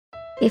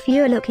If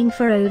you're looking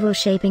for oval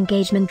shape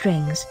engagement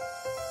rings,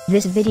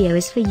 this video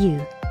is for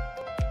you.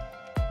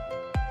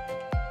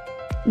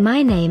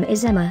 My name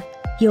is Emma,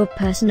 your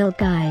personal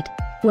guide.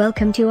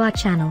 Welcome to our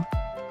channel.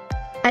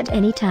 At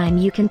any time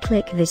you can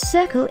click this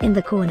circle in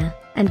the corner,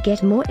 and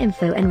get more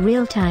info and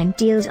real-time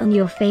deals on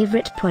your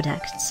favorite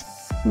products.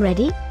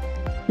 Ready?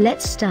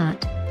 Let's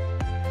start.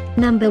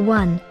 Number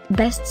 1,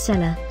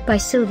 Bestseller, by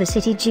Silver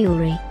City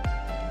Jewelry.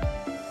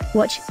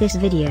 Watch this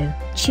video,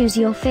 choose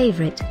your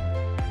favorite.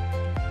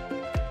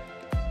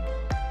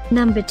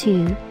 Number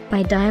 2,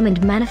 by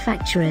Diamond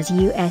Manufacturers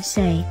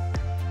USA.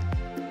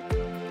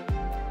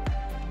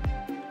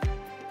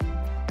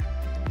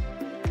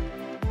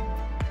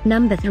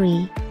 Number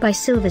 3, by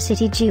Silver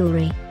City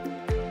Jewelry.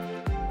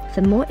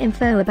 For more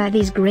info about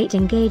these great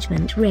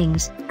engagement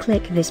rings,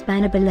 click this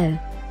banner below.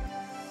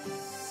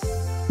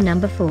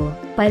 Number 4,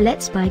 by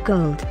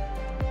LetsBuyGold.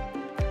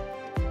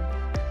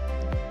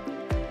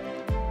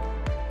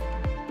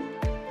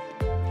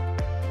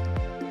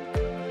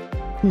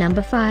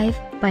 Number 5,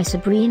 by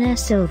Sabrina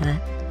Silver.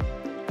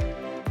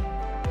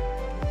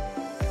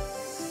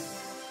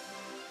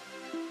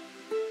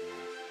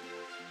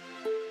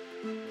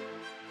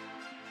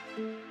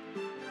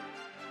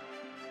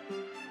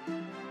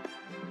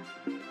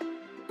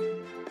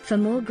 For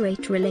more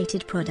great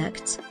related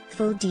products,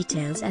 full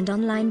details and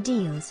online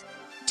deals,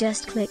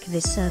 just click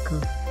this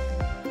circle.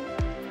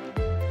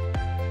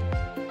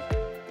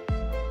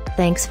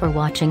 Thanks for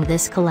watching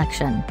this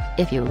collection.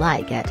 If you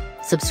like it,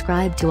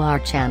 subscribe to our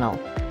channel.